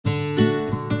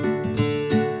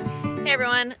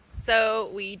everyone.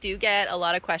 So we do get a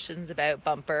lot of questions about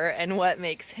Bumper and what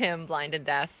makes him blind and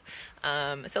deaf.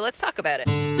 So let's talk about it.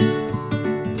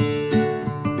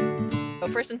 So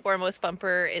first and foremost,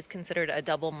 Bumper is considered a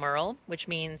double Merle, which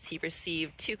means he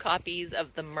received 2 copies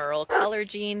of the Merle color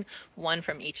gene, one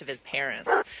from each of his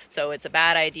parents. So it's a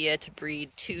bad idea to breed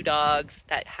 2 dogs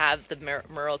that have the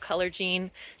Merle color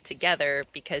gene together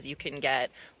because you can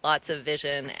get lots of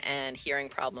vision and hearing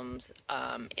problems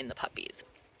in the puppies.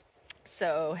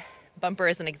 So Bumper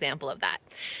is an example of that.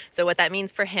 So what that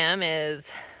means for him is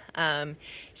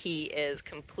he is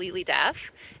completely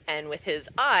deaf, and with his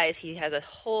eyes, he has a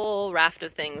whole raft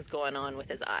of things going on with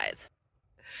his eyes.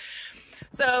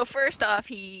 So first off,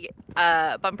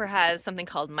 Bumper has something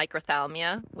called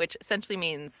Microphthalmia, which essentially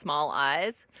means small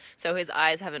eyes. So his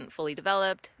eyes haven't fully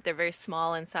developed. They're very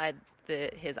small inside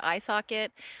his eye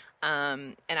socket.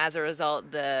 And as a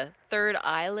result, the third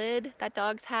eyelid that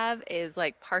dogs have is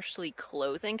like partially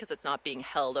closing because it's not being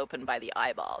held open by the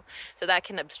eyeball. So that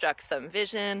can obstruct some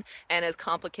vision and is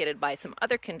complicated by some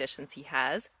other conditions he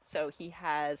has. So he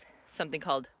has something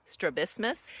called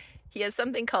Strabismus. He has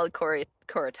something called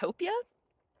Cortopia,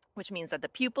 which means that the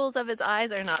pupils of his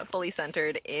eyes are not fully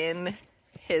centered in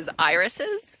his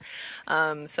irises.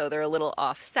 So they're a little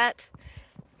offset.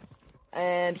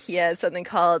 And he has something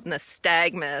called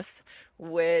Nystagmus,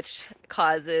 which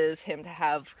causes him to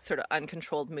have sort of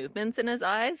uncontrolled movements in his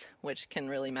eyes, which can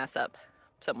really mess up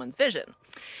someone's vision.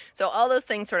 So all those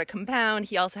things sort of compound.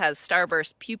 He also has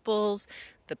Starburst Pupils.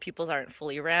 The pupils aren't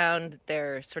fully round.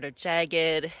 They're sort of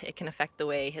jagged. It can affect the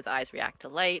way his eyes react to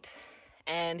light.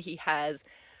 And he has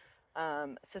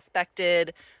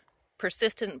suspected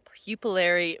persistent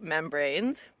pupillary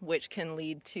membranes, which can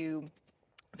lead to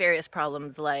various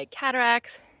problems like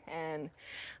cataracts and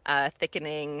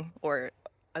thickening or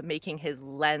making his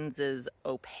lenses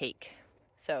opaque.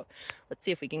 So let's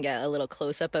see if we can get a little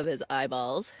close-up of his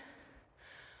eyeballs.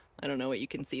 I don't know what you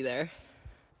can see there.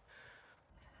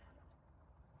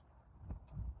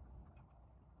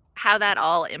 How that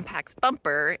all impacts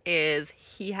Bumper is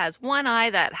he has one eye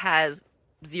that has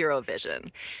 0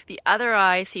 vision. The other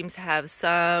eye seems to have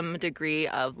some degree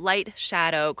of light,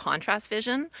 shadow, contrast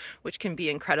vision, which can be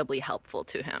incredibly helpful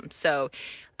to him. So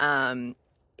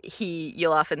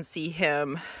you'll often see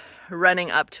him running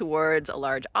up towards a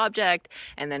large object,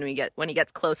 and then when he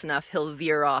gets close enough, he'll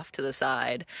veer off to the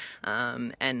side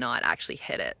and not actually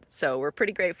hit it. So we're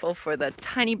pretty grateful for the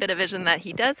tiny bit of vision that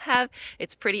he does have.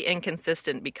 It's pretty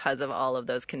inconsistent because of all of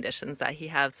those conditions that he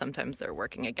has. Sometimes they're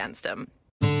working against him.